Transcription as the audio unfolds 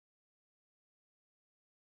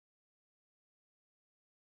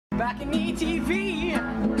BalconyTV.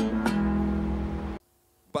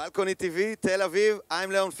 BalconyTV, Tel Aviv.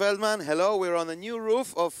 I'm Leon Feldman. Hello, we're on a new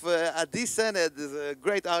roof of a descent. There's a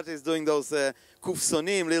great artist doing those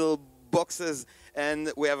kufsonim, little boxes,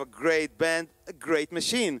 and we have a great band, a great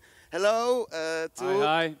machine. Hello to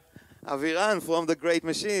Hi. Aviran from the Great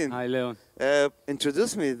Machine. Hi, Leon.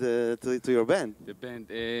 Introduce me to your band. The band.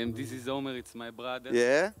 This is Omer, it's my brother.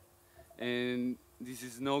 Yeah? And this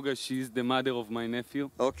is Noga, she's the mother of my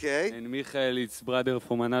nephew. Okay. And Michael, it's brother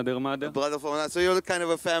from another mother. Brother from another. So you're kind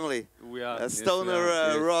of a family. We are. A stoner,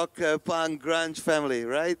 yes. rock, punk, grunge family,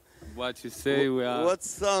 right? What you say, we are. What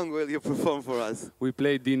song will you perform for us? We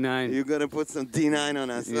play D9. You're going to put some D9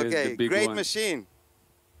 on us. Yes, okay, the big Great one. Machine.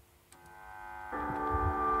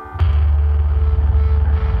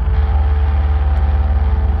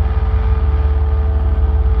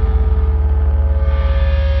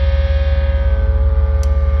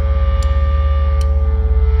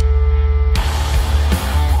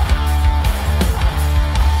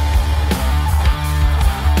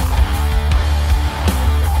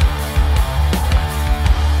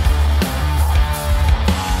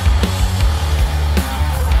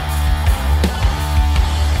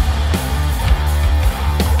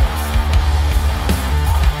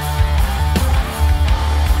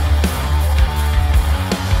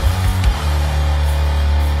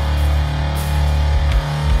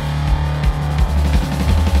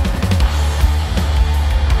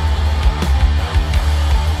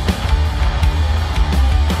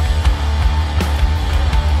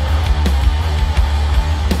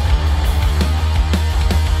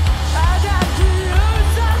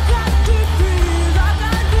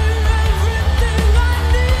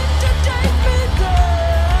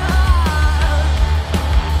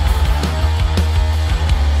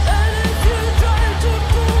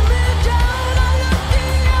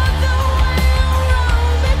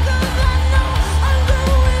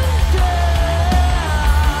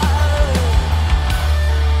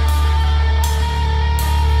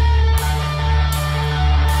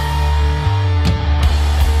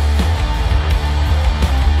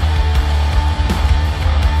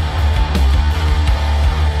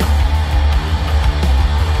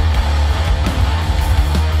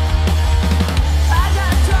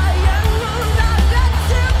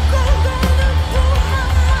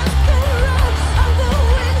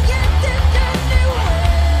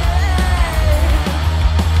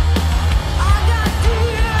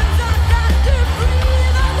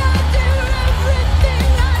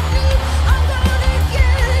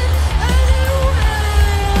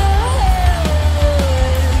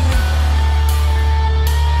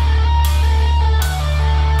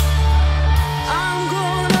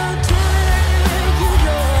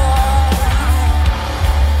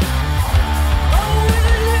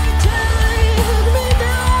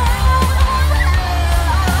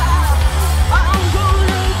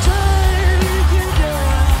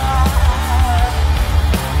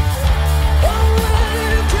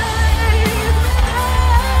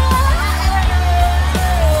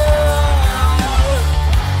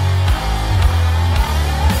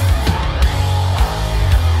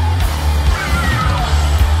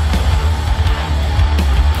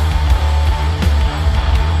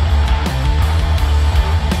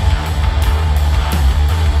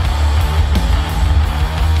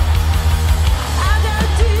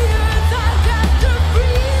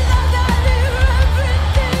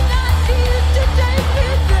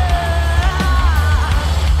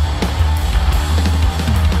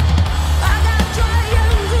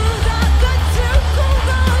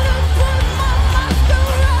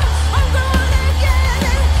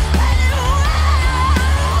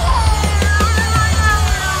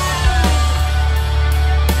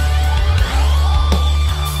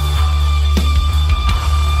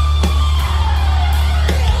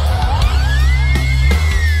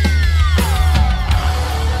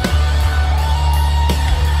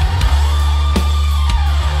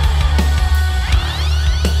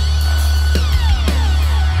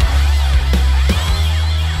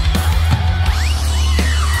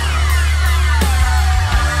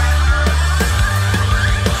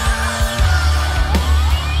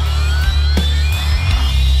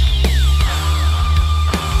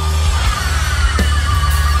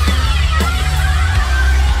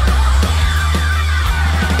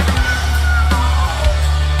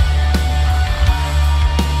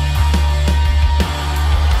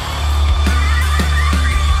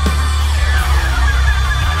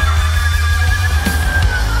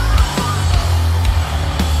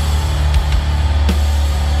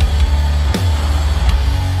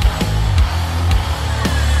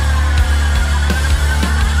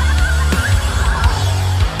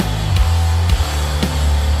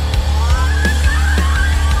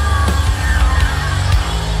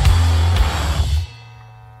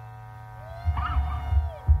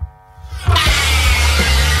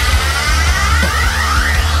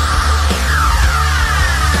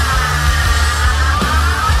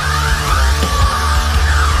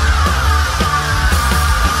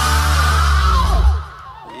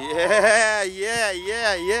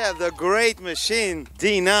 yeah, the great machine,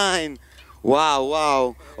 D9.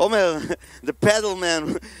 Wow. Omer, the pedal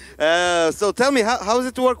man. So tell me, how is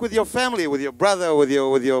it to work with your family, with your brother, with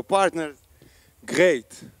your partners?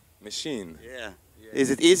 Great machine. Yeah. Is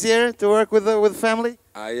it easier to work with family?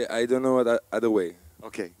 I don't know what other way.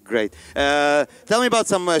 Okay, great. Tell me about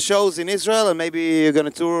some shows in Israel, and maybe you're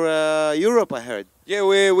going to tour Europe, I heard. Yeah,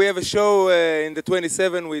 we have a show in the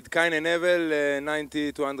 27 with Kain and Evel,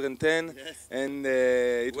 90 to 110. Yes. And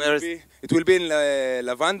it will be in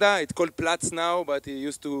Lavanda. It's called Platz now, but it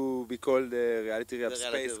used to be called Reality Rap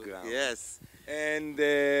Space Ground. Yes. And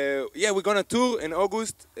yeah, we're gonna tour in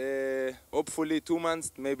August. Hopefully 2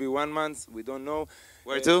 months, maybe 1 month. We don't know.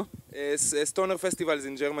 Where to? Stoner festivals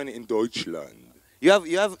in Germany, in Deutschland.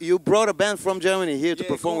 You brought a band from Germany here to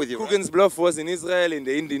perform with you. Coogans right? Bluff was in Israel in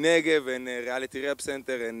the Indienegev and Reality Rap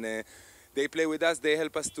Center, and they play with us. They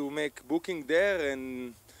help us to make booking there,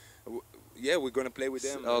 and yeah, we're gonna play with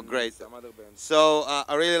them. Oh, great! Some other bands. So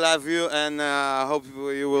I really love you, and I hope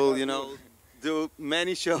you will, do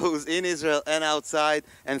many shows in Israel and outside.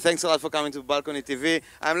 And thanks a lot for coming to Balcony TV.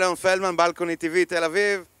 I'm Leon Feldman, Balcony TV, Tel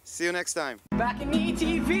Aviv. See you next time.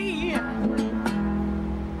 BalconyTV.